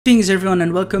Greetings everyone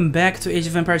and welcome back to Age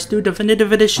of Empires 2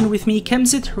 Definitive Edition with me,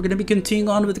 Kemzit. We're going to be continuing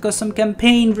on with the custom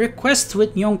campaign request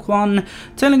with Yongquan,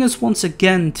 telling us once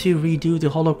again to redo the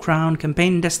Hollow Crown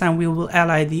campaign. This time we will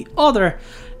ally the other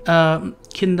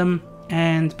kingdom,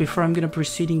 and before I'm going to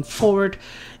proceeding forward,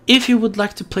 if you would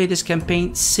like to play this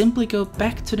campaign, simply go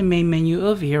back to the main menu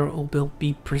over here, or will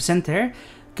be present there.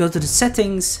 Go to the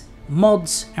settings,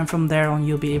 mods, and from there on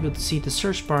you'll be able to see the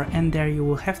search bar, and there you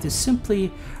will have to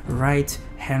simply write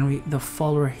Henry the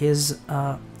Fowler, his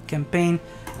campaign,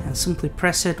 and simply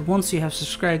press it. Once you have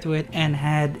subscribed to it and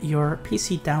had your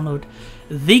PC download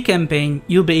the campaign,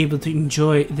 you'll be able to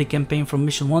enjoy the campaign from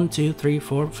mission 1, 2, 3,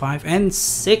 4, 5, and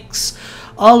 6.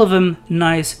 All of them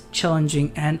nice,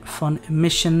 challenging, and fun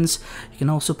missions. You can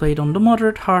also play it on the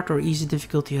moderate, hard, or easy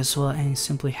difficulty as well, and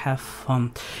simply have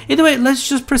fun. Either way, let's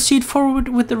just proceed forward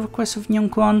with the request of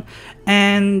Yongquan,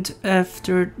 and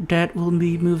after that we'll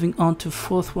be moving on to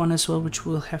fourth one as well, which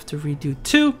we'll have to redo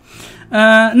too.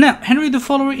 Now, Henry the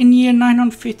Follower in year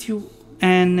 950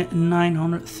 and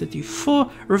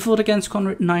 934 revolt against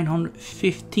Conrad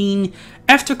 915.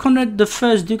 After Conrad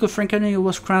I, Duke of Franconia,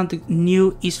 was crowned the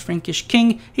new East Frankish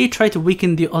king, he tried to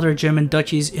weaken the other German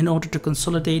duchies in order to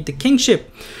consolidate the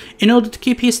kingship. In order to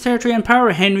keep his territory and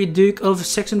power, Henry, Duke of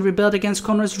Saxony, rebelled against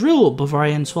Conrad's rule.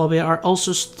 Bavaria and Swabia are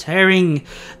also stirring.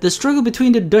 The struggle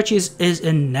between the duchies is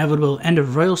inevitable, and the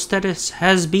royal status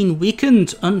has been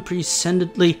weakened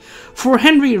unprecedentedly. For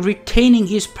Henry, retaining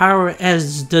his power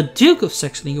as the Duke of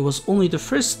Saxony was only the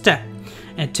first step,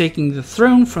 and taking the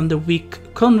throne from the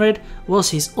weak Conrad was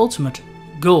his ultimate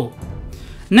goal.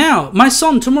 Now, my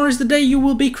son, tomorrow is the day you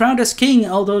will be crowned as king.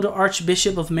 Although the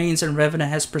Archbishop of Mainz and Ravenna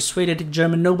has persuaded the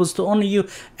German nobles to honor you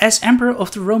as Emperor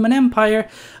of the Roman Empire,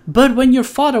 but when your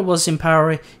father was in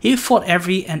power, he fought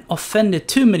every and offended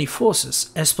too many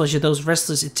forces, especially those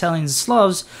restless Italians and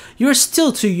Slavs. You are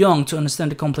still too young to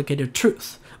understand the complicated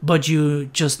truth. But you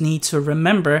just need to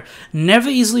remember, never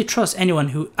easily trust anyone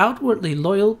who outwardly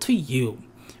loyal to you.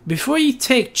 Before you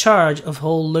take charge of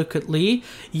whole locally,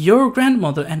 your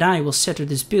grandmother and I will settle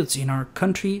disputes in our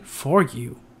country for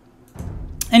you.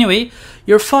 Anyway,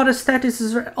 your father's status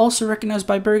is also recognized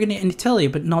by Burgundy and Italy,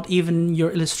 but not even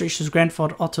your illustrious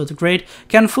grandfather Otto the Great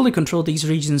can fully control these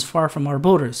regions far from our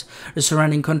borders. The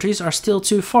surrounding countries are still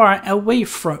too far away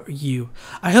from you.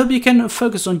 I hope you can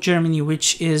focus on Germany,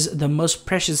 which is the most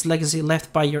precious legacy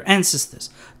left by your ancestors.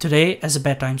 Today, as a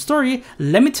bedtime story,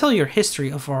 let me tell you your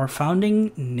history of our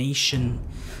founding nation.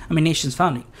 Nation's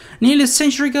founding. Nearly a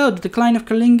century ago, the decline of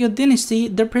Carolingia dynasty,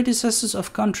 the predecessors of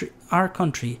our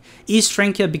country, East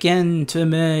Francia began to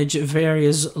emerge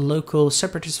various local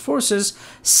separatist forces.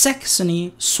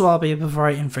 Saxony, Swabia,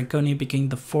 Bavaria, and Franconia became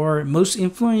the four most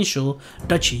influential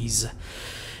duchies.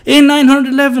 In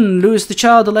 911, Louis the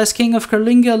Child, the last king of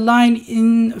Carolingia line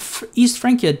in East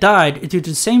Francia, died due to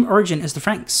the same origin as the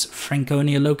Franks.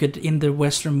 Franconia, located in the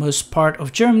westernmost part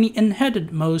of Germany,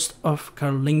 inherited most of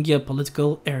Carolingia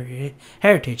political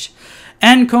heritage.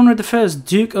 And Conrad I,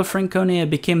 Duke of Franconia,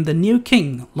 became the new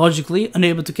king. Logically,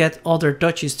 unable to get other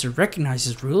duchies to recognize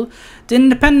his rule, the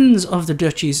independence of the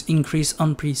duchies increased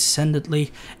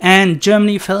unprecedentedly, and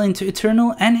Germany fell into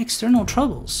internal and external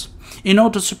troubles. In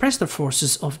order to suppress the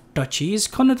forces of duchies,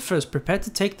 Conrad I prepared to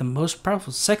take the most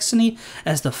powerful Saxony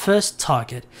as the first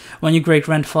target. When your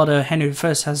great-grandfather Henry I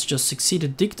has just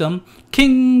succeeded dukedom,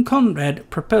 King Conrad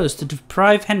proposed to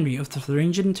deprive Henry of the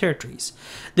Thuringian territories.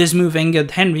 This move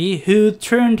angered Henry, who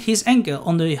turned his anger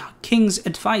on the king's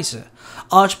advisor,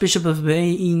 Archbishop of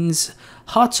Mainz,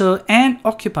 Hatto, and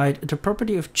occupied the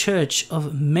property of Church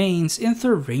of Mainz in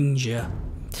Thuringia.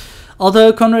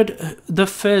 Although Conrad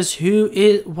I,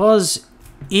 who was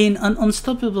in an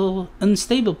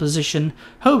unstable position,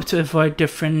 hoped to avoid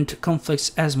different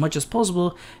conflicts as much as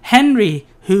possible, Henry,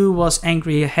 who was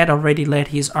angry, had already led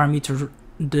his army to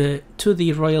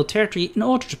the royal territory in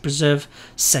order to preserve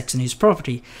Saxony's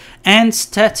property and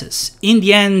status. In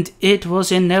the end, it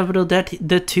was inevitable that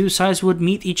the two sides would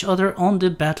meet each other on the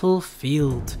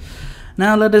battlefield.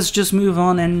 Now let us just move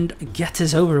on and get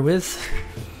this over with.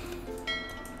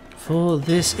 For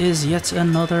this is yet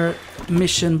another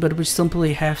mission, but we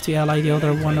simply have to ally the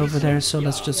other one over there, so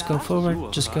let's just go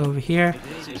forward, just go over here,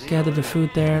 gather the food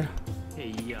there.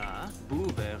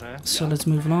 So let's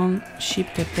move along. Sheep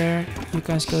get there, you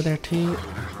guys go there too.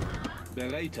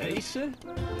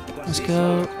 Let's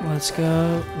go, let's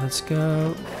go, let's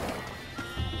go.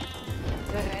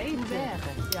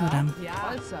 Oh, damn.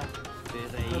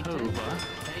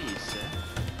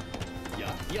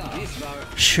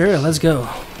 Sure, let's go.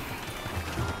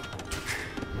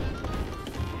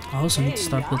 I also need to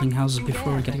start building houses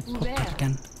before we get popped up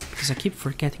again. because I keep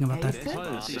forgetting about that.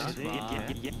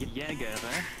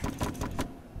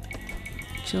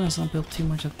 Actually, let's not build too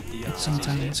much at the same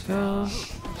time. Let's go.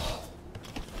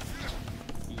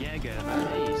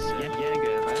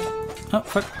 Oh,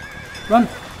 fuck. Run.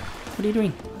 What are you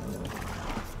doing?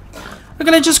 I'm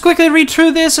gonna just quickly read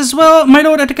through this as well. My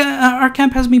lord, our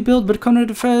camp has been built, but Conrad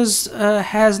I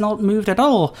has not moved at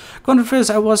all.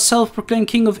 Conrad I was self-proclaimed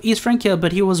king of East Francia,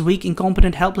 but he was weak,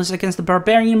 incompetent, helpless against the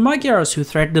barbarian Magyars who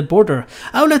threatened the border.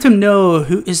 I will let him know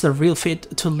who is the real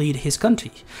fit to lead his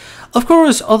country. Of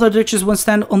course, other duchies won't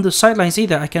stand on the sidelines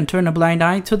either. I can turn a blind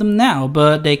eye to them now,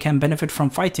 but they can benefit from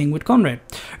fighting with Conrad.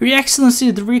 Your Excellency,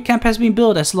 the rear camp has been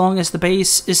built. As long as the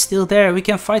base is still there, we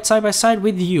can fight side by side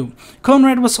with you.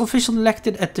 Conrad was officially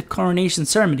elected at the coronation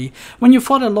ceremony. When your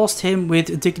father lost him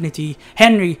with dignity,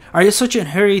 Henry, are you such in a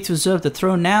hurry to usurp the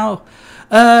throne now?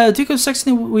 Duke of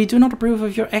Saxony, we do not approve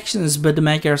of your actions, but the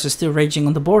Magyars are still raging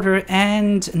on the border,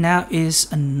 and now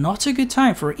is not a good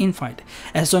time for an infight.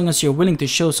 As long as you're willing to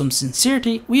show some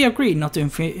sincerity, we agree not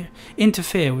to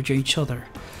interfere with each other.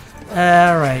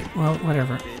 Alright, well,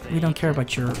 whatever. We don't care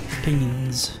about your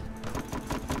opinions.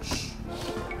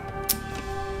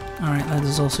 Alright, let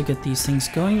us also get these things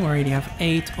going. We already have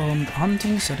 8 on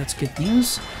hunting, so that's good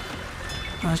news.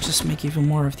 Let's just make even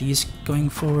more of these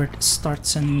going forward. Start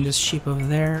sending this sheep over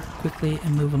there quickly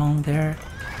and move along there.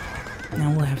 Now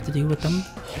we'll have to deal with them.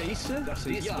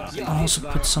 I'll also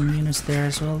put some units there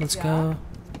as well. Let's go.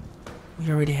 We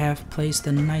already have placed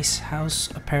a nice house,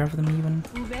 a pair of them even.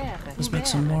 Let's make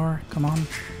some more. Come on.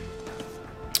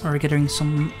 We're getting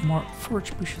some more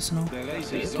forage bushes and all.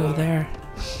 Go there.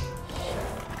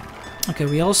 Okay,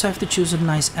 we also have to choose a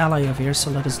nice ally over here, so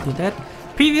let us do that.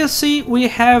 Previously, we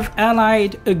have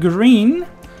allied a green.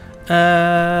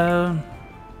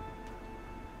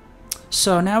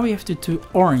 So now we have to do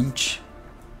orange.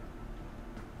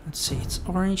 Let's see, it's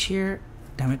orange here.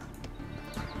 Damn it.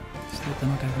 Still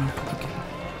don't have enough. Okay.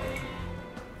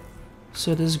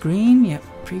 So this green, yeah,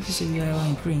 previously we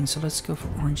allied green, so let's go for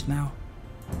orange now.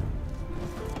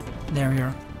 There we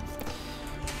are.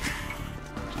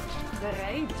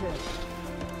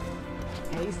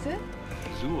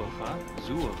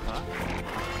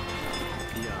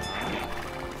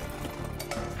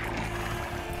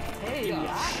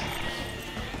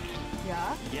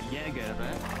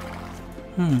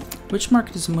 Which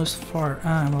market is the most far?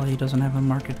 Well, he doesn't have a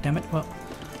market, damn it. Well,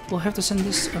 we'll have to send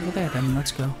this over there then.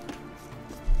 Let's go.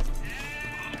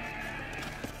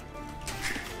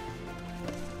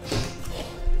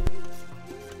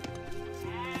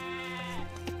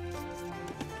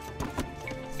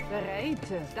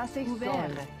 Das ich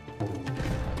soll.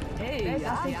 Hey,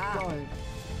 das ich soll.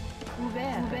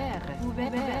 Ouvert.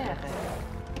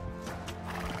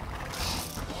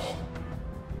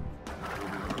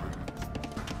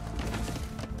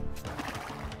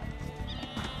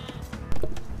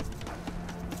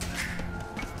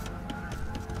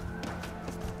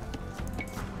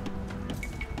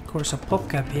 Of course, a pop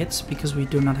cap hits because we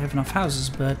do not have enough houses,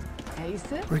 but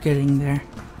we're getting there.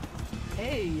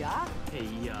 Hey, ja.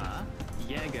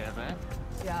 Jäger.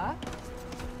 Ja.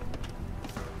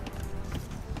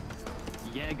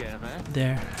 Jäger.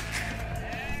 There.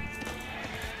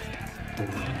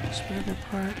 Spread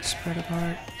apart, spread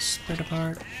apart, spread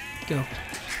apart. Go.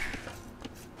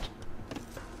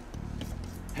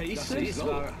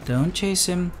 Don't chase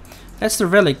him. That's the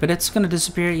relic, but it's gonna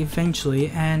disappear eventually,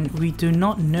 and we do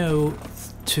not know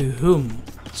to whom.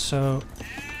 So,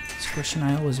 it's a question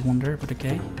I always wonder, but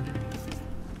okay.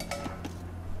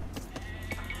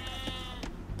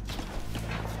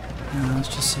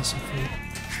 Let's just sell some food.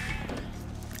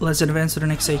 Let's advance to the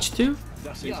next stage 2.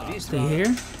 Stay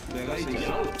here.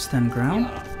 Stand ground.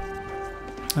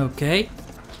 Okay.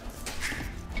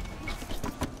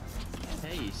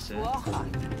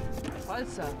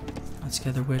 Let's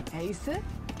gather wood. At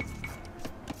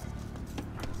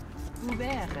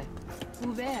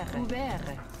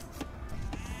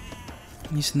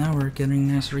least now we're getting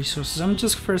nice resources. I'm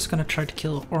just first gonna try to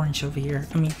kill Orange over here.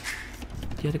 I mean,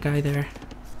 the other guy there.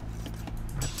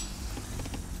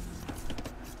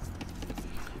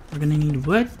 We're gonna need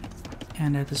wood,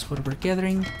 and that is what we're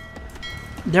gathering.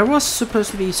 There was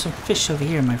supposed to be some fish over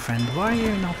here, my friend. Why are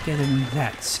you not gathering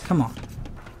that? Come on.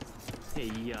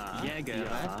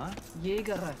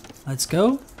 Let's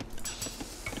go.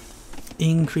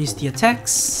 Increase the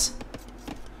attacks.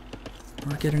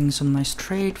 We're getting some nice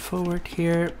trade forward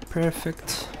here.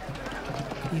 Perfect.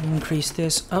 Increase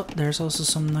this. Oh, there's also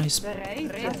some nice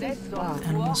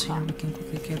animals here we can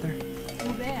quickly gather.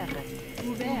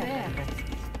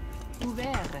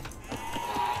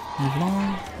 Move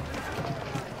along.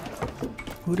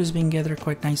 Wood is being gathered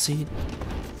quite nicely.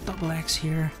 double axe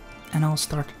here, and I'll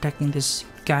start attacking this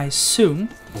guy soon.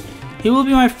 He will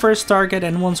be my first target,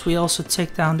 and once we also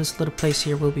take down this little place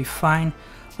here, we'll be fine.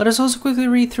 Let us also quickly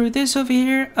read through this over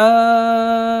here.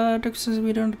 Doctor says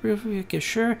we don't approve. Okay,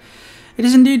 sure. It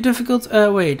is indeed difficult.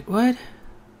 Wait, what?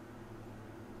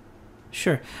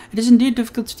 Sure. It is indeed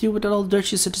difficult to deal with all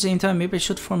duchies at the same time. Maybe I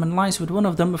should form an alliance with one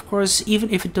of them. Of course, even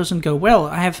if it doesn't go well,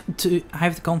 I have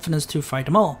the confidence to fight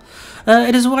them all.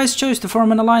 It is a wise choice to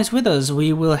form an alliance with us.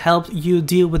 We will help you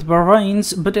deal with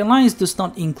barbarians, but the alliance does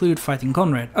not include fighting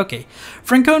Conrad. Okay.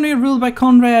 Franconia, ruled by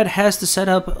Conrad, has to set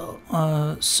up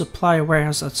a supply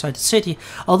warehouse outside the city.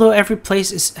 Although every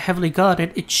place is heavily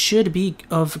guarded, it should be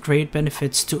of great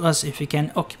benefits to us if we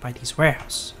can occupy these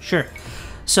warehouses. Sure.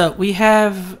 So we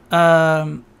have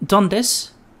done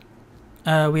this.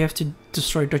 We have to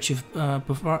destroy Duchy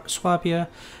of Swabia,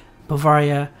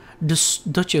 Bavaria. The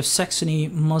Duchy of Saxony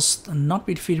must not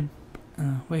be defeated.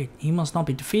 He must not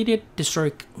be defeated.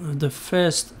 Destroy the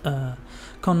first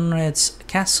Conrad's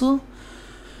castle.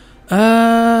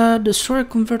 Destroy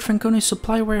convert Franconia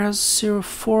supply warehouse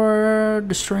 04.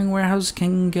 Destroying warehouse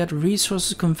can get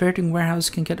resources. Converting warehouse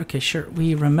can get. Okay, sure.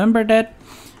 We remember that.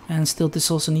 And still, this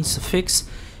also needs to fix.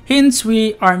 Hints,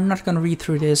 we are not going to read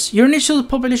through this. Your initial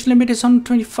population limit is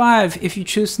 125. If you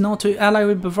choose not to ally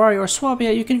with Bavaria or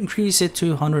Swabia, you can increase it to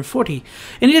 140.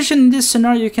 In addition, in this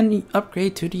scenario, you cannot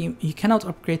upgrade to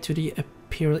the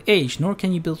Imperial Age, nor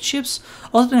can you build ships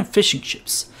other than fishing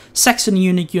ships. Saxon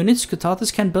unique units,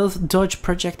 Cutatas, can both dodge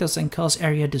projectiles and cause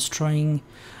area-destroying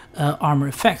armor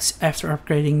effects. After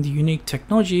upgrading the unique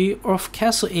technology of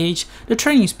Castle Age, the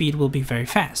training speed will be very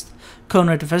fast.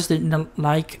 Conrad I did not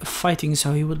like fighting,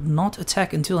 so he would not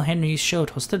attack until Henry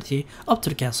showed hostility up to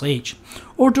the Castle Age,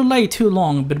 or delay too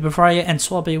long, but Bavaria and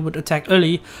Swabia would attack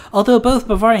early. Although both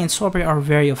Bavaria and Swabia are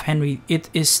wary of Henry, it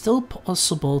is still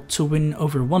possible to win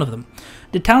over one of them.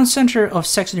 The town center of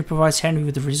Saxony provides Henry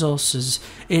with the resources.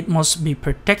 It must be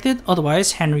protected,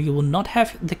 otherwise Henry will not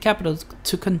have the capital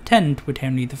to contend with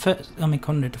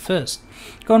Conrad I.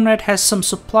 Conrad has some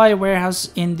supply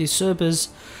warehouse in the suburbs.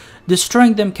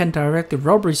 Destroying them can directly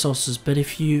rob resources, but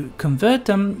if you convert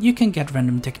them, you can get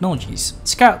random technologies.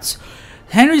 Scouts.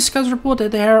 Henry's scouts report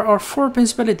that there are 4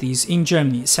 principalities in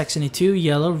Germany. Saxony 2,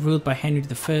 yellow, ruled by Henry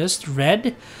I.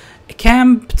 Red,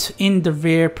 camped in the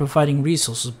rear, providing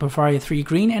resources. Bavaria 3,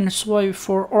 green, and Swabia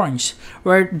 4, orange,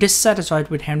 were dissatisfied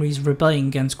with Henry's rebellion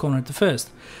against Conrad I.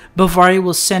 Bavaria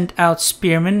will send out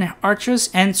spearmen, archers,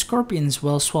 and scorpions,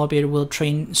 while Swabia will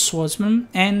train swordsmen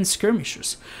and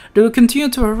skirmishers. They will continue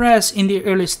to harass in the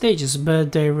early stages,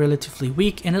 but they are relatively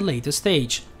weak in the later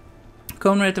stage.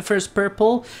 Conrad I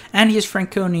purple and his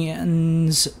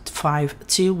Franconians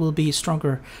 5-2 will be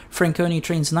stronger. Franconia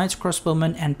trains knights,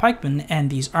 crossbowmen, and pikemen, and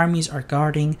these armies are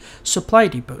guarding supply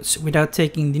depots without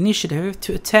taking the initiative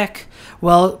to attack,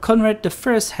 while Conrad I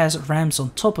has rams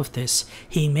on top of this.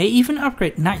 He may even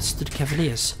upgrade knights to the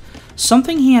cavaliers,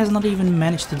 something he has not even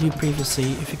managed to do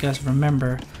previously. If you guys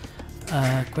remember,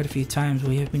 quite a few times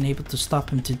we have been able to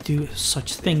stop him to do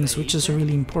such things, which is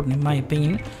really important in my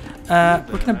opinion.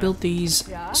 We're gonna build these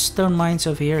stone mines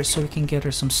over here so we can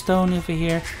gather some stone over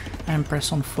here and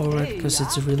press on forward, because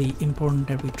it's really important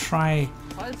that we try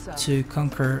to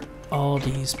conquer all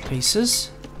these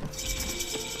places.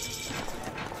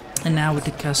 And now with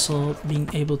the castle being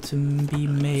able to be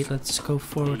made, let's go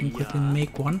forward and quickly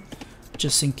make one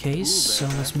just in case. So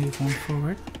let's move on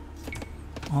forward.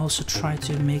 I'll also try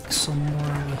to make some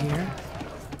more over here.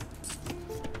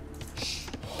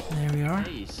 There we are.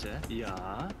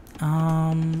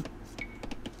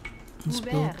 Let's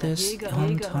build this.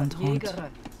 Hunt.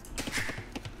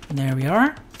 There we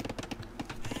are.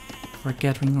 We're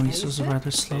gathering resources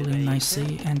rather slowly and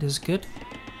nicely, and is good.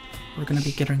 We're gonna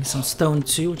be gathering some stone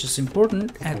too, which is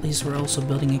important. At least we're also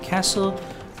building a castle,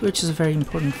 which is very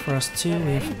important for us too.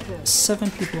 We have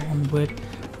 7 people on wood.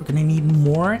 We're gonna need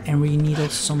more, and we need also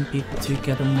some people to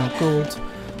gather more gold.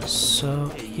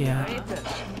 So yeah,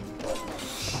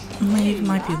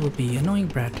 my people be annoying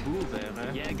bread.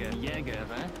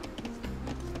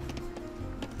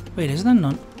 Wait, is there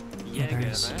none? Yeah, there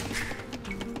is.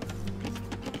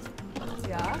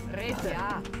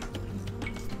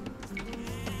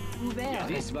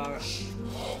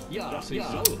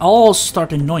 I'll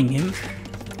start annoying him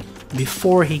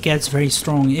before he gets very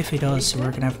strong. If he does,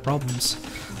 we're gonna have problems.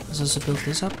 Let's also build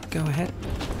this up. Go ahead.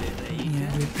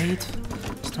 Yeah, we 8.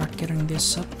 Start getting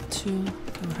this up too.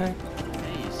 Go ahead.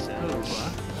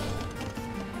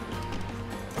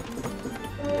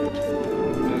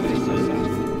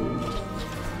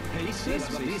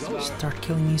 Start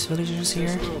killing these villagers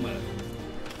here.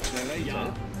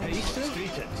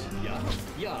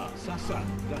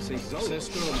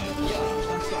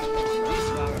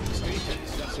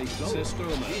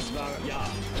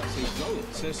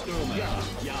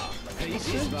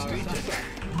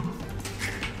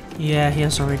 Yeah, he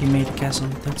has already made a castle.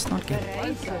 That's not good.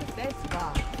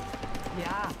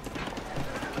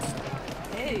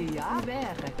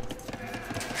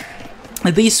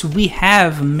 At least we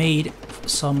have made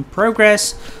some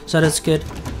progress, so that's good.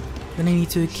 Then I need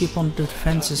to keep on the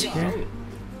defenses here.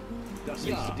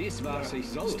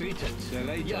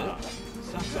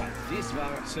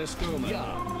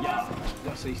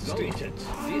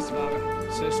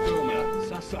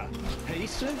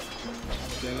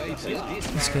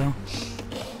 Let's go.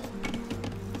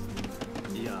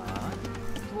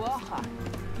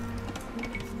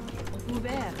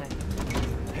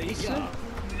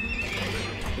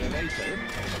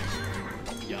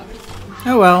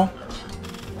 Oh well.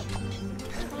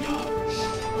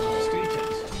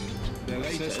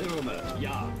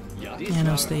 Yeah,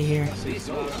 no, stay here. We're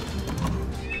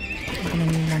gonna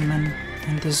need one man,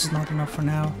 and this is not enough for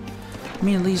now. I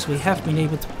mean, at least we have been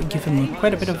able to give him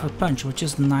quite a bit of a punch, which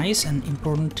is nice and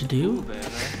important to do.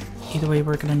 Either way,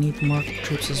 we're gonna need more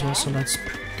troops as well, so let's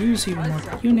produce even more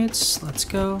units. Let's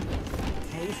go.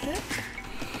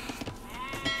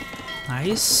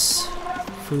 Nice.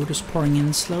 Food is pouring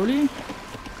in slowly.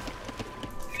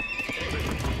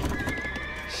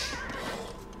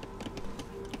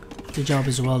 The job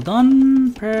is well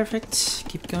done. Perfect.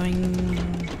 Keep going.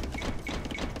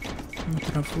 Not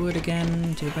enough wood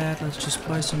again. Too bad. Let's just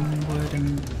buy some wood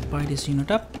and buy this unit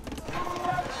up.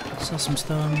 Sell some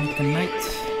stone. Make a knight.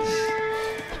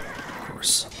 Of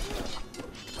course.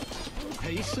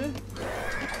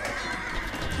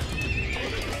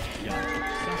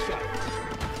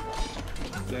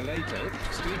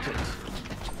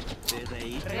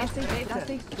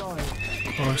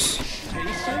 Of course.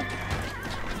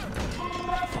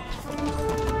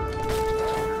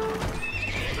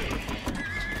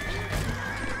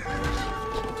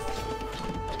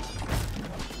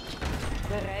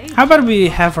 How about we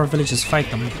have our villagers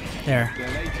fight them? There.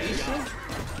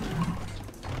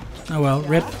 Oh well,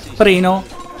 rip. Prino.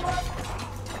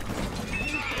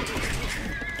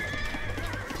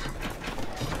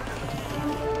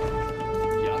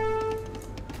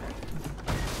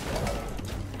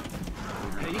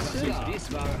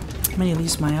 I mean, at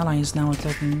least my ally is now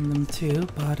attacking them too,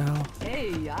 but I'll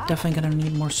definitely gonna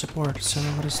need more support. So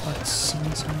what is that?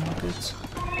 Send some more goods.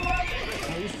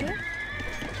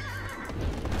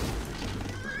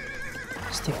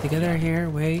 Stick together here,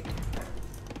 wait.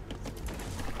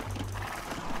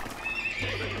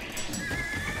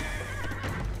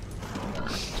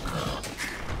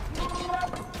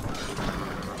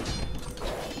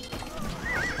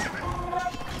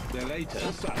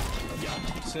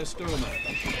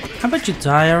 How about you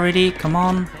die already? Come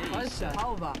on.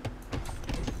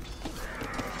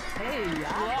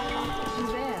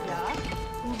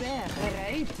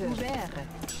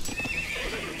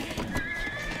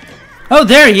 Oh,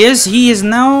 there he is! He is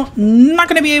now not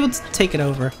gonna be able to take it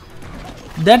over.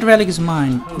 That relic is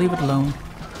mine. Leave it alone.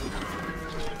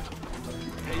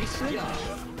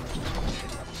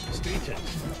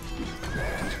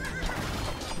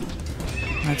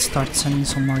 Let's start sending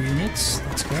some more units.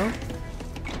 Let's go.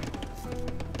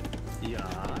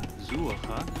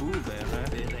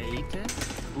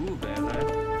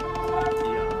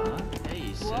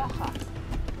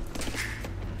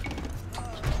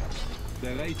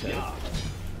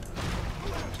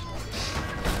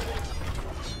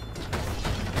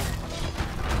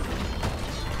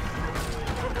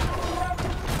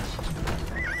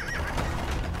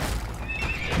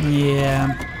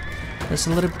 Yeah, that's a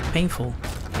little bit painful.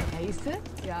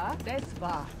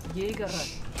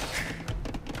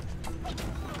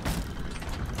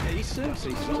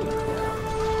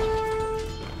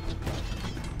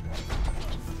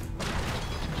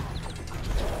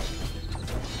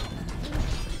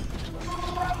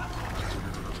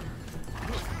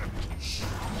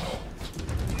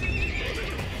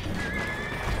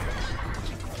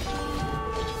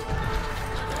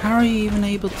 How are you even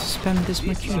able to spend this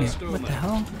much unit? What the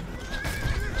hell?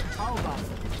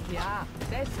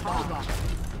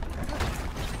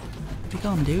 Be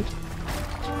gone, dude.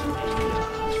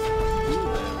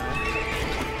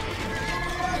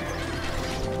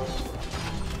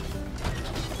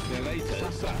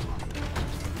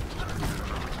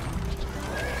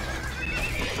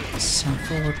 Send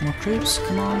forward more troops,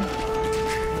 come on.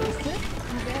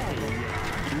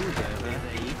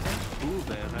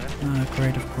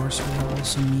 Great, of course, we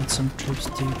also need some troops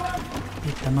to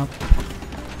pick them up.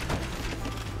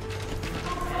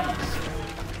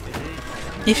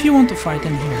 If you want to fight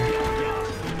in here.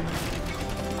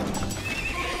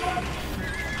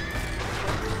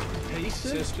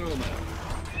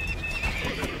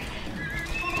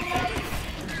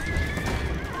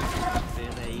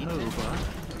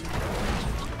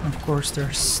 Of course,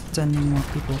 there's 10 more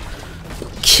people.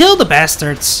 Kill the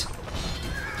bastards!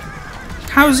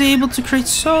 How is he able to create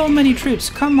so many troops?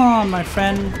 Come on, my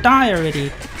friend, die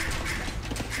already.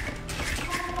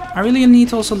 I really need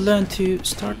to also learn to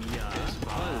start.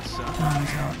 Oh my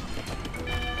god.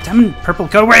 Damn it, purple,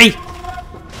 go away!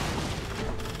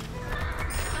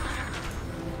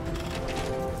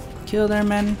 Kill their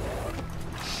men.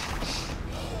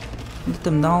 Let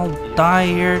them all die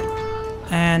here.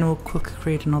 And we'll quickly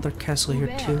create another castle here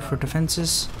too for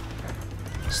defenses.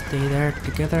 Stay there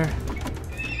together.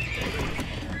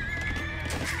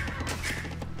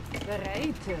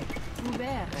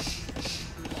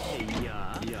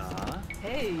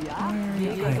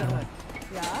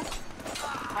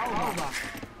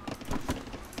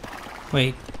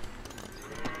 Wait.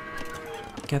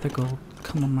 Gather gold.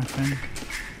 Come on, my friend.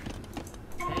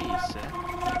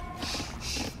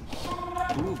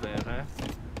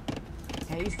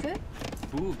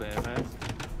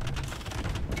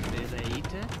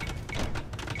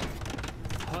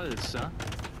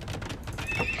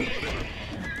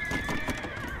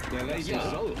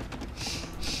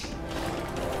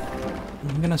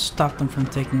 I'm gonna stop them from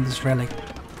taking this relic.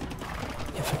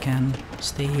 If I can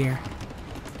stay here.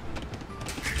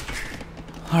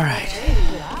 Alright.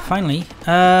 Finally.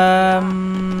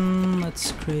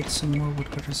 Let's create some more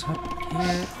woodcutters up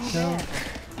here. Go.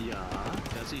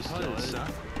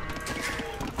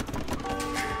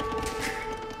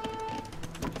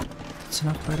 That's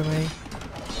enough, by the way.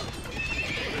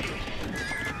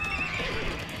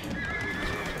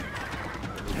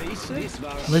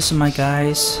 Listen, my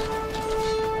guys.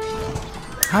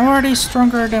 How are they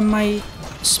stronger than my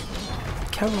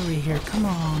cavalry here? Come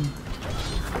on.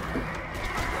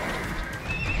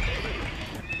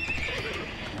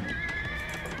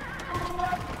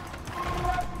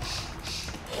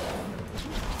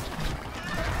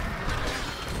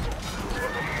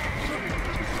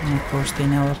 And of course they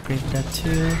now upgrade that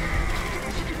too.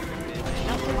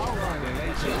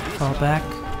 Fall back.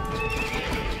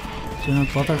 Do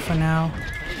not bother for now.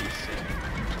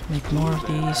 Make more of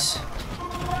these.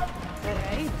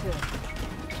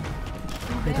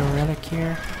 Create a relic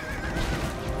here.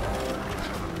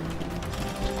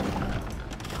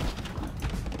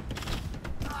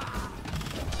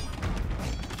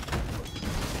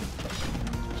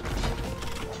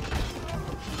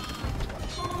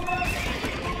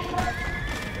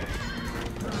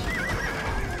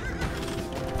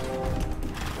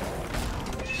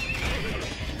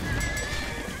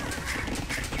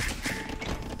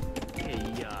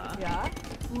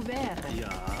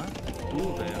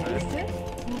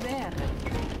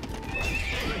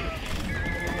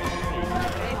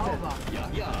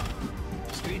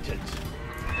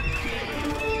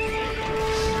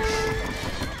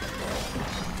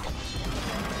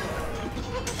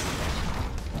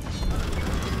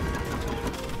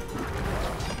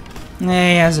 He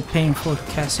has a painful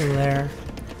castle there.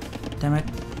 Damn it.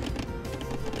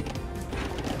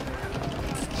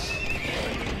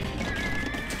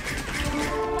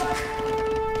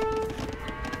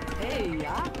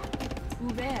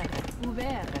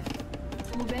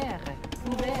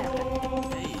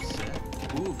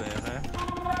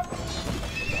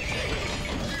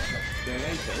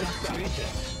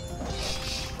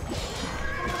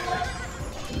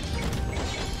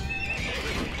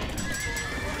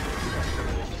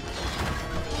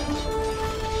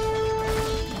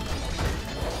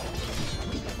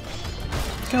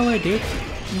 Go away, dude.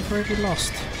 You've already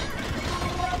lost.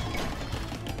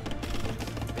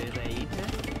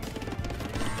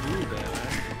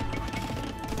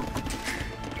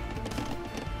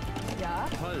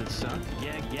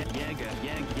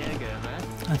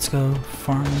 Let's go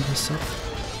farm this up.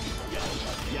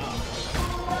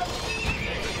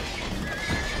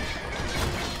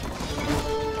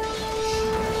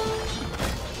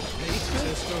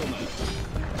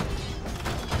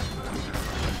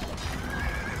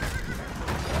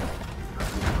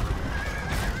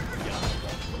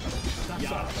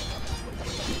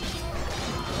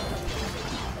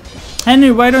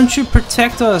 Henry, why don't you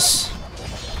protect us?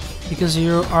 Because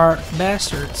you are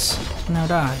bastards. Now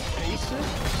die.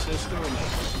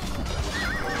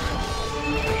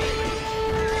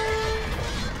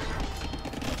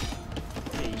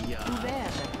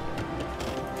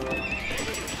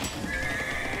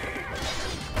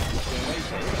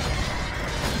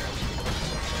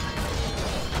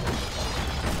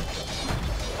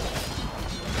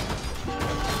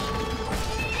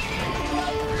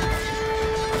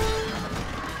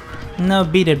 No,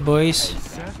 beat it, boys.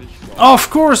 Oh, of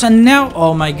course, and now...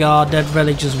 Oh my god, that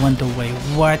relic just went away.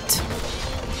 What?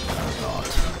 Oh god.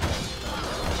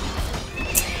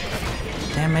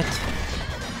 Damn it.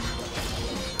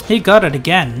 He got it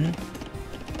again.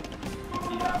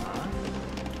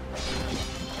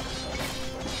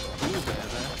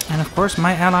 And of course,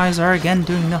 my allies are again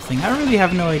doing nothing. I really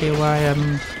have no idea why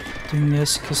I'm doing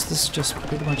this, because this is just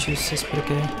pretty much useless, but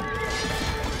okay.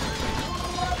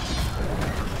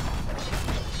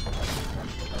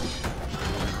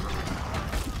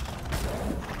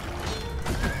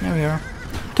 There we are.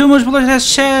 Too much blood has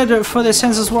shed for the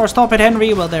census war. Stop it,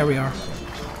 Henry. Well, there we are.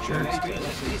 Sure.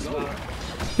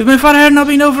 If my father had not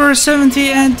been over 70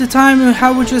 at the time,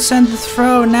 how would you send the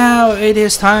throne? Now it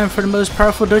is time for the most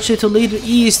powerful duchy to lead the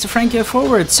East, Frankia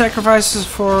forward. Sacrifices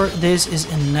for this is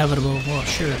inevitable. Well,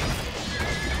 sure.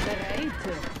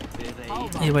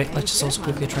 Anyway, let's just also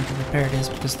quickly try to repair this,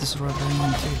 because this is what I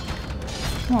want to.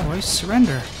 Come on, boys,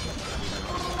 surrender.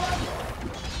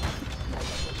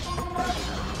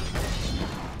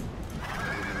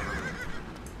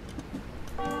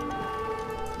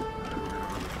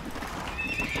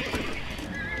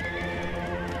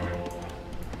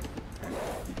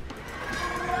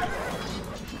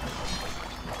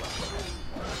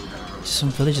 Some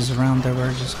villages around that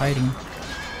were just hiding.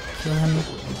 Kill him.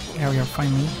 Area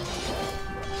finally.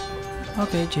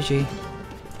 Okay, GG.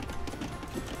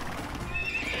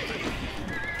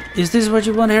 Is this what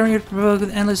you want, Harry?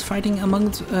 With endless fighting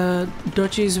among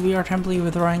duchies, we are temporarily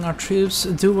withdrawing our troops.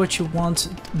 Do what you want,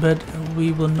 but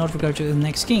we will not regard you as the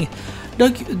next king.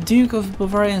 Duke of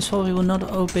Bavaria and Swabia will not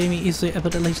obey me easily,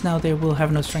 but at least now they will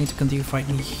have no strength to continue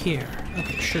fighting here.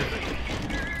 Okay, sure.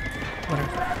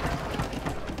 Whatever.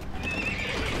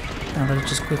 Now let's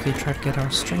just quickly try to get our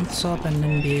strengths up and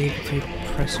then be able to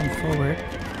press on forward.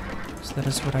 So that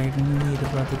is what I need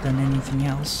rather than anything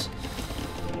else.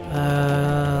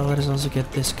 Let us also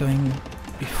get this going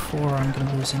before I'm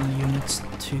gonna lose any units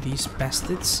to these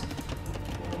bastards.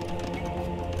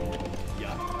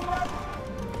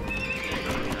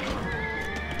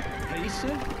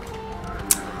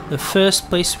 The first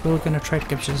place we're gonna try to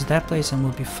capture is that place and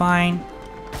we'll be fine.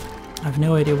 I have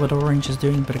no idea what Orange is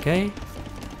doing, but okay.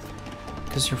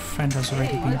 Because your friend has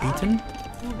already been beaten.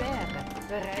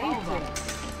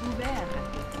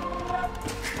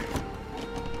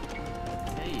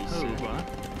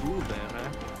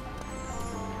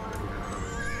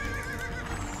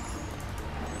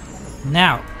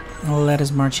 Now, let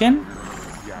us march in.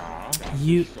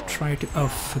 You try to... Oh,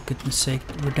 for goodness sake.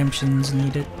 Redemption's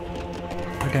needed.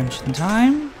 Redemption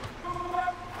time.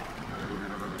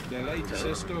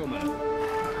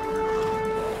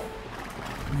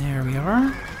 There we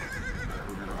are.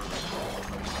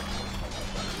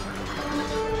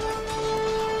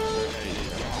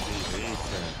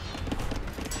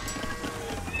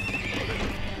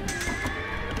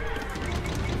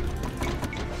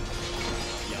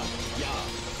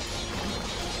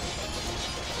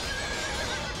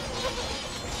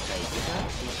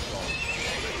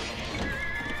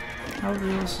 I'll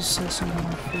be also sell some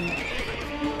more food.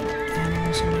 And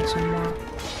also make some more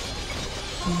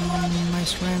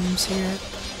nice rams here.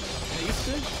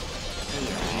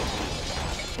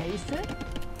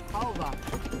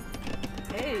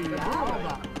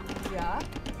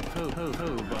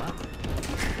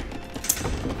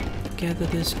 Gather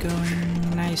this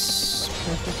going. Nice.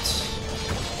 Perfect.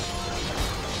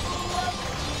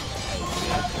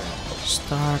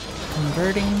 Start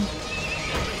converting.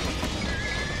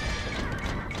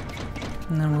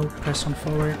 And then we'll press on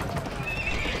forward.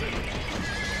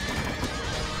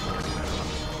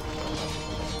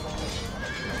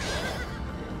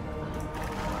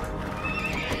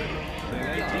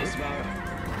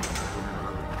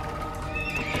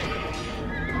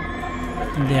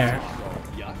 There.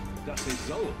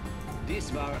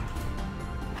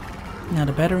 Now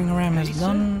the battering ram is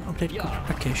done. Update.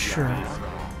 Okay, sure.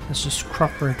 That's just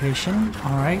crop rotation.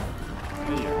 Alright.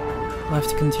 We'll have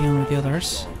to continue with the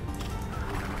others.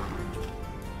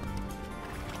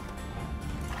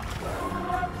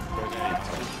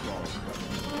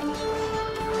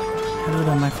 Hello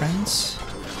there, my friends.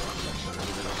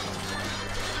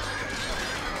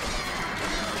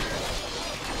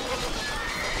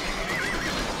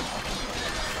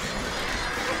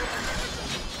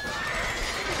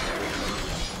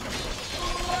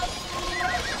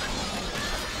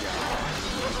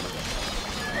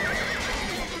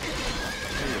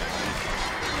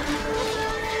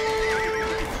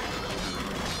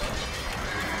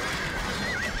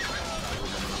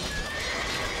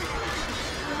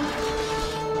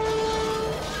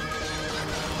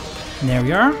 There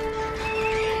we are.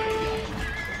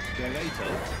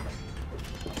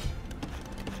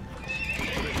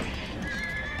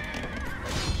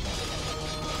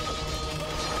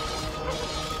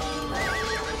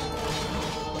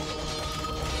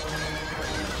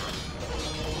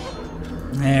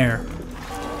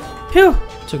 Phew!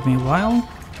 Took me a while.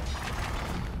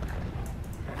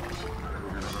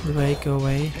 Go away, go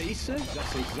away.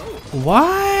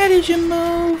 Why did you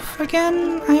move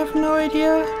again? I have no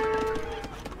idea.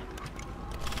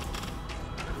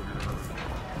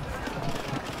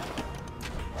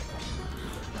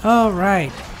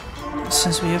 Alright.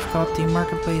 Since we have got the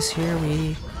marketplace here,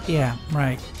 yeah,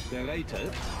 right.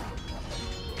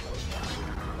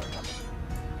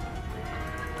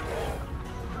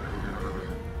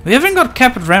 We haven't got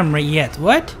Captain Ram yet,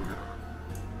 what?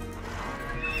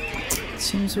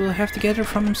 Seems we'll have to get her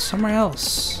from somewhere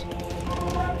else.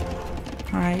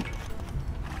 Alright.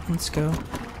 Let's go.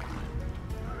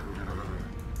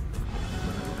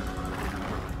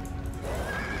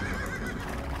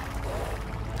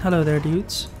 Hello there,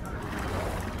 dudes.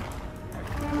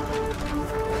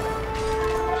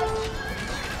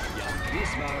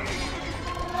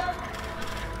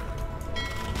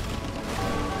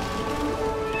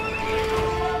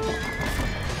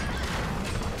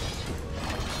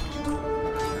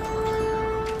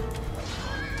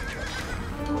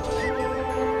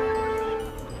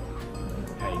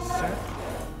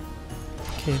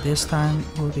 Okay, this time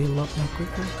will be a lot more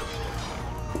quicker.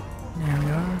 There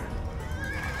we are.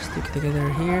 Stick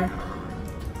together here.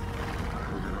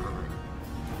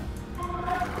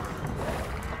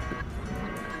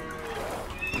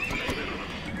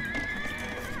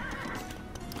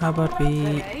 How about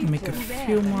we make a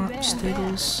few more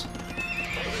stables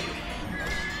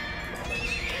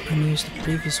and use the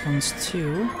previous ones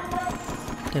too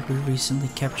that we recently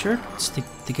captured. Stick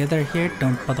together here,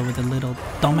 don't bother with the little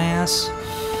dumbass.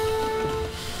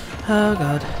 Oh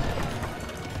god.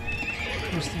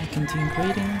 First I continue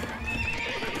waiting.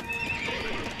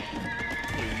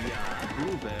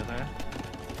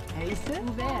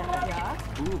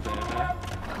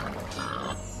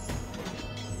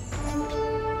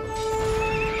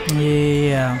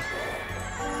 Yeah.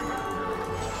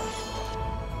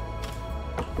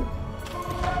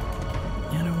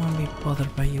 I don't want to be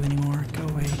bothered by you anymore. Go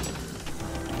away.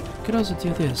 Could also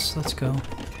do this. Let's go.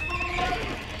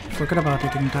 Forgot about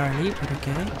it entirely, but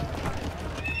okay.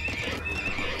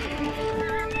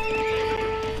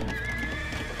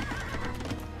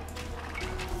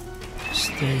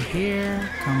 Stay here,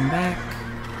 come back.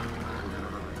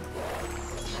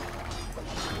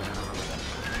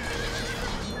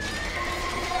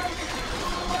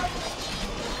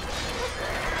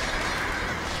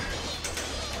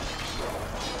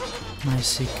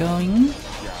 Nicely going.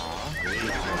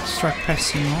 Start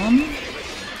pressing on.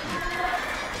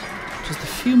 Just a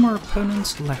few more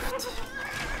opponents left.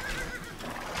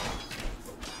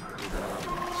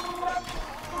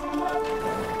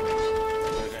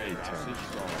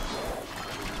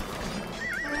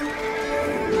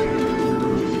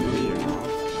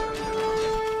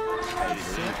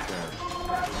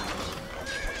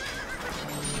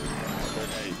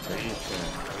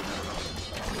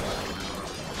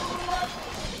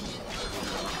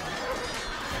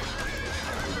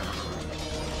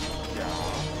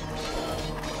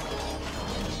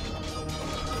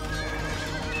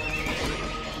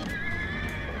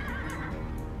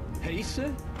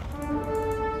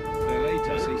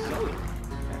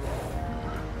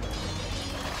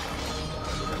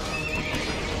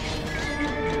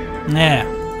 Yeah.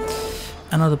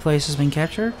 Another place has been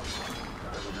captured.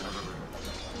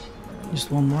 Just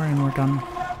one more and we're done.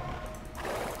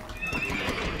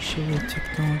 Shield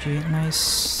technology,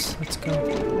 nice. Let's go.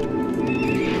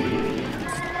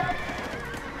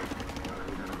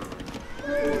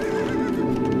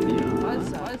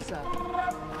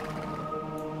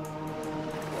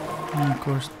 And of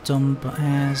course, dump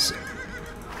as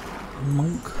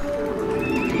monk.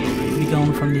 Be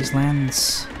gone from these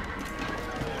lands.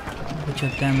 Which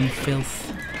are damn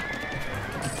filth.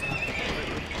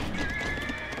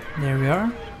 There we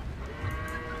are.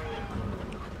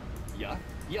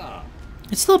 Yeah.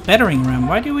 It's still battering ram.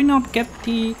 Why do we not get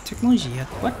the technology yet?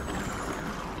 What?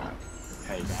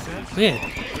 Weird.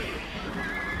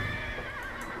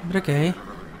 But okay.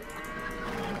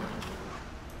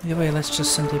 Anyway, let's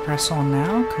just simply press on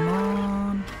now. Come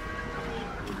on.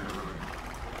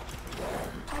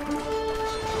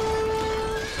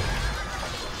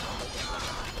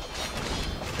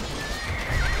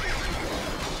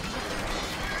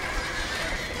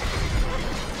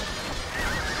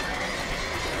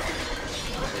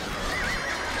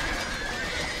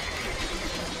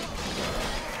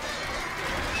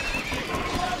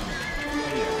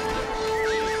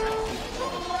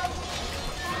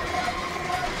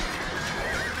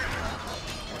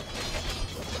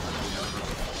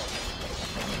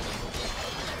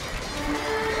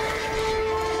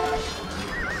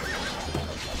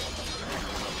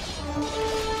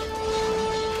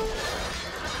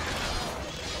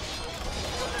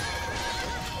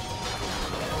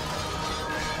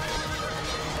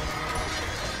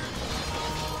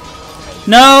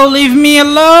 No, leave me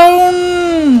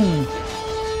alone!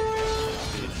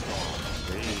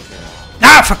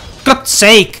 Ah, for God's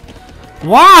sake!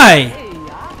 Why?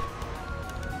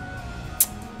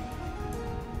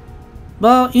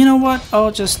 Well, you know what?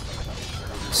 I'll just...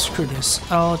 Screw this.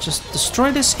 I'll just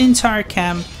destroy this entire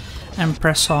camp and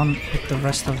press on with the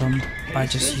rest of them by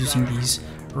just using these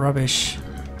rubbish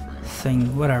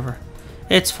thing, whatever.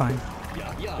 It's fine.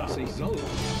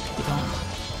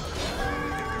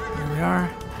 Here we are.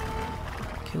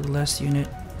 Kill the last unit.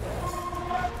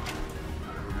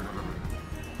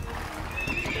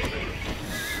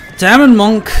 Damn it,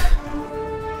 monk!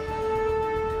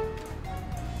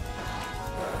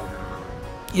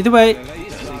 Either way,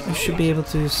 we should be able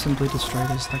to simply destroy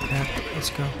this like that. Let's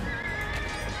go.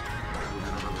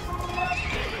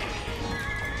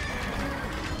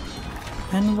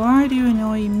 And why do you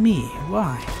annoy me?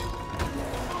 Why?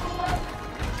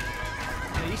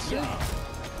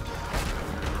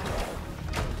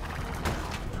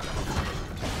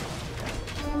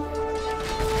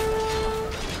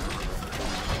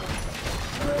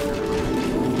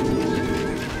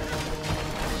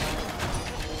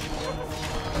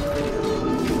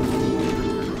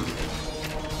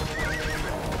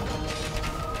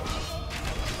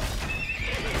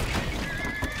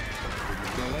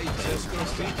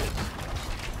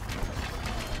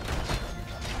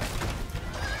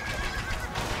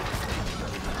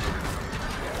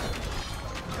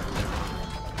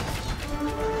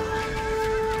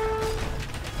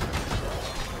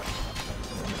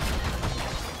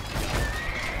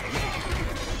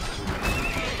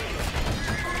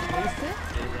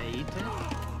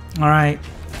 Alright.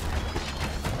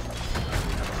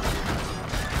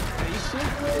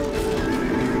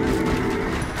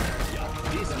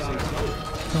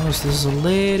 Notice this is a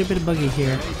little bit buggy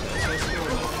here.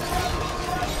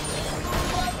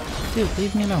 Dude,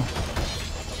 leave me alone.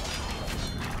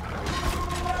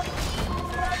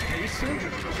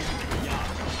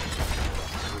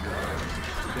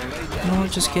 No,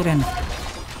 just get in.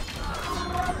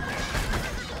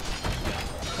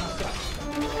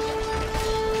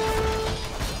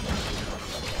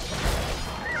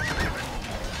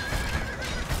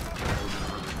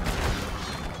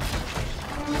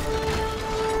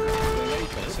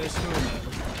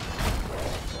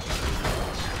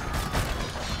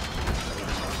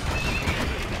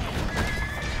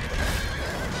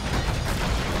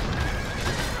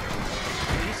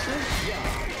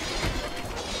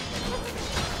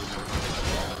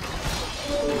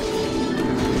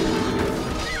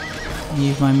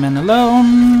 Leave my men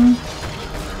alone.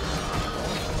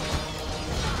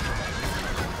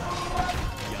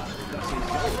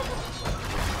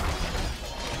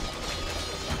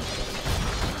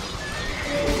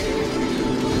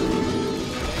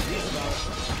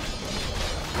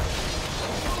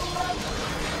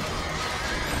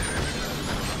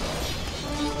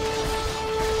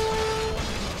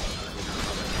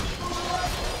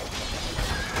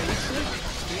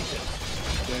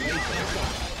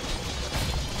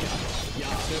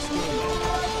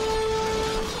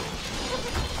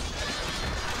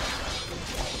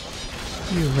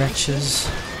 You wretches.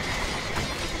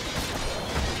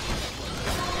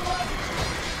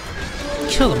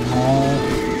 Kill them all.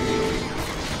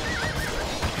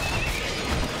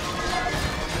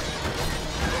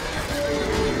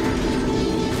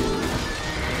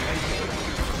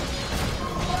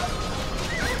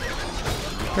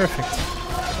 Perfect.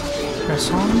 Press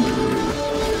on.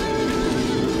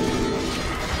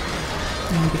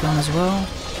 And be gone as well.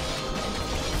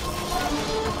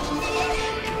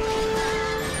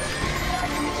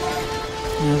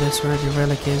 Yeah, that's where the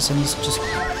relic is, and he's just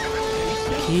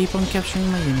keep on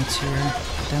capturing my units here.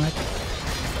 Damn it.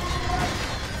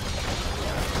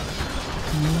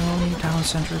 No town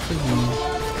center for you.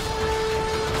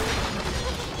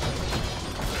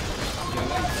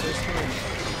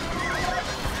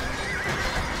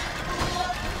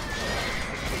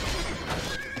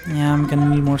 Yeah, I'm gonna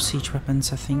need more siege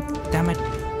weapons, I think. Damn it.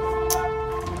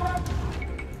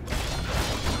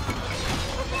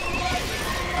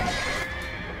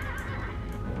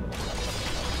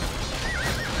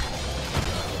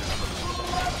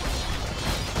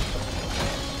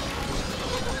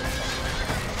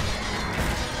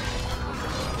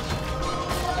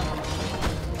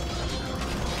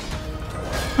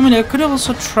 I mean, I could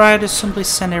also try to simply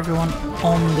send everyone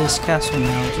on this castle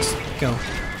now. Just go.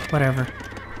 Whatever.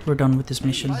 We're done with this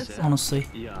mission, honestly.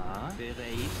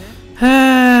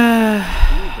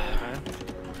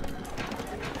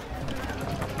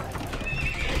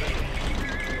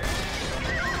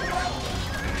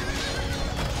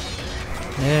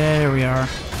 There we are.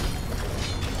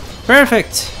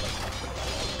 Perfect.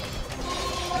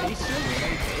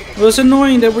 It was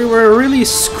annoying that we were really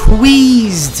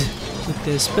squeezed with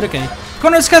this, but okay.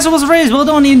 Conrad's castle was raised. Well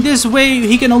done. In this way,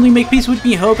 he can only make peace with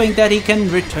me, hoping that he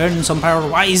can return some power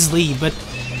wisely. But,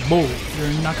 boy,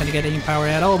 you're not gonna get any power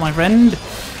at all, my friend.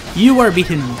 You are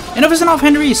beaten. Enough is enough,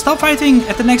 Henry. Stop fighting.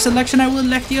 At the next election, I will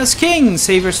elect you as king.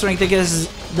 Save your strength against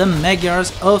the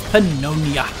Magyars of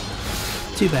Pannonia.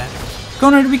 Too bad.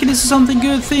 Conrad, we can do something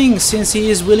good thing. Since he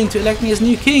is willing to elect me as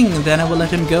new king, then I will let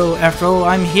him go. After all,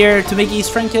 I'm here to make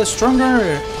East Francia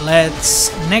stronger. Let's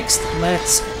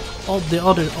all the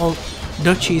other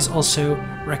duchies also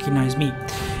recognize me.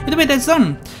 Either way, that's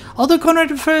done. Although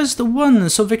Conrad I won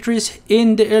some victories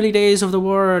in the early days of the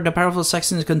war, the powerful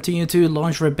Saxons continued to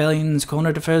launch rebellions.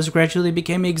 Conrad I gradually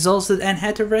became exhausted and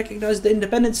had to recognize the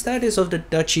independent status of the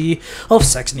Duchy of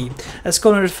Saxony, as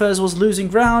Conrad I was losing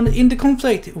ground in the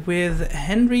conflict with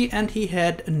Henry and he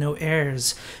had no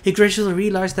heirs. He gradually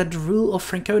realized that the rule of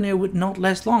Franconia would not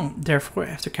last long. Therefore,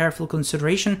 after careful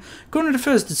consideration, Conrad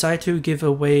I decided to give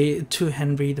away to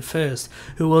Henry I,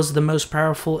 who was the most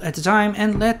powerful at the time,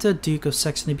 and let the Duke of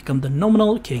Saxony become the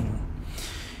nominal king.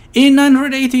 In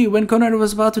 980, when Conrad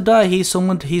was about to die, he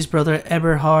summoned his brother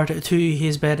Eberhard to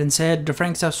his bed and said, "The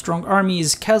Franks have strong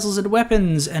armies, castles and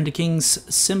weapons, and the king's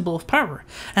symbol of power,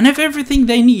 and have everything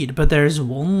they need, but there is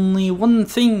only one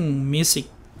thing missing,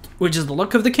 which is the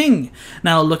luck of the king.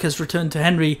 Now luck has returned to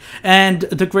Henry, and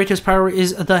the greatest power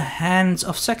is the hands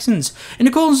of Saxons." In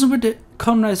accordance with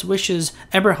Conrad's wishes,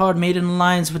 Eberhard made an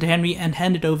alliance with Henry and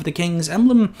handed over the king's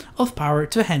emblem of power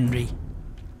to Henry.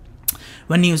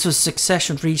 When news of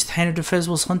succession reached, Henry I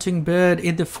was hunting bird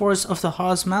in the forest of the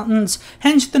Harz Mountains,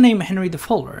 hence the name Henry the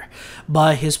Fowler.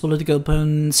 By his political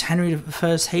opponents, Henry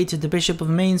I hated the Bishop of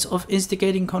Mainz of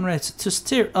instigating Conrad to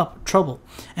stir up trouble,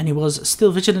 and he was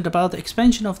still vigilant about the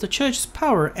expansion of the church's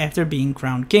power after being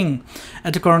crowned king.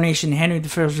 At the coronation, Henry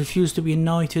I refused to be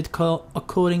anointed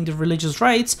according to religious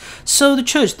rites, so the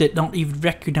church did not even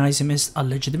recognize him as a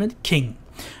legitimate king.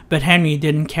 But Henry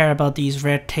didn't care about these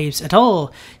red tapes at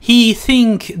all. He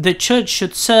think the church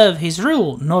should serve his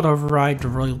rule, not override the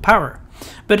royal power.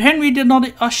 But Henry did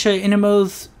not usher in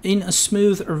a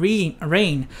smooth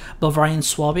reign. Bavarian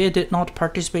Swabia did not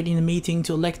participate in the meeting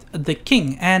to elect the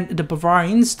king, and the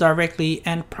Bavarians directly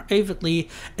and privately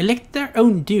elect their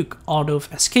own Duke Adolf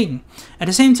as king. At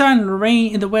the same time,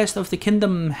 Lorraine in the west of the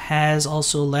kingdom has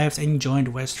also left and joined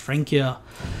West Francia.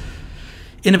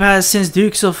 In the past, since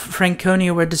Dukes of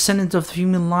Franconia were descendants of the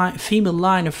female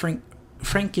line of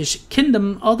Frankish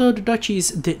kingdom, although the duchies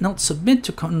did not submit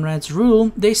to Conrad's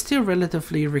rule, they still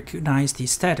relatively recognized his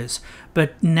status.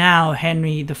 But now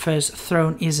Henry I's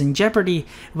throne is in jeopardy.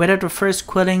 Without the first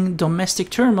quelling domestic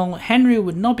turmoil, Henry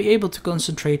would not be able to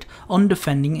concentrate on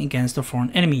defending against the foreign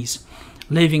enemies.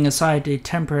 Leaving aside the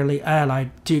temporarily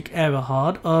allied Duke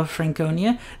Eberhard of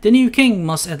Franconia, the new king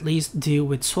must at least deal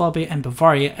with Swabia and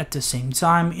Bavaria at the same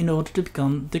time in order to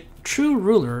become the true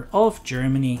ruler of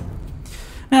Germany.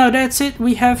 Now that's it,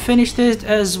 we have finished it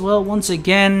as well once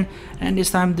again, and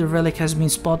this time the relic has been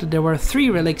spotted. There were 3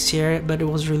 relics here, but it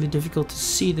was really difficult to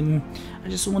see them. I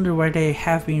just wonder where they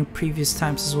have been previous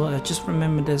times as well. I just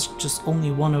remember there's just only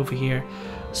one over here.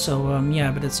 So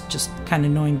yeah, but it's just kind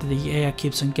of annoying that the AI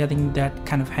keeps on getting that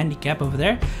kind of handicap over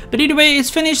there. But either way, it's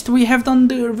finished. We have done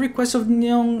the request of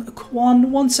Nyong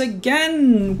Kwan once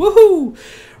again. Woohoo!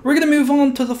 We're gonna move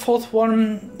on to the 4th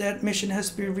one. That mission has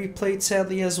to be replayed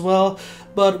sadly as well,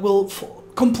 but we'll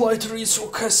comply to his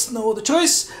request, no other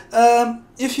choice.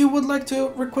 If you would like to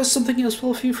request something as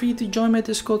well, feel free to join my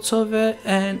Discord server,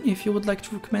 and if you would like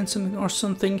to recommend something or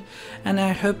something, and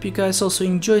I hope you guys also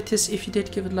enjoyed this. If you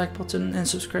did, give it a like button and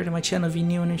subscribe to my channel if you're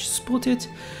new and you support it.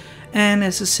 And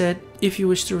as I said, if you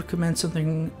wish to recommend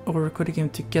something or record a game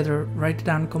together, write it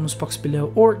down in the comments box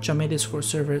below or join my Discord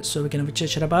server so we can have a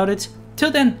chit chat about it.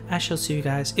 Till then, I shall see you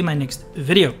guys in my next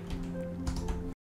video.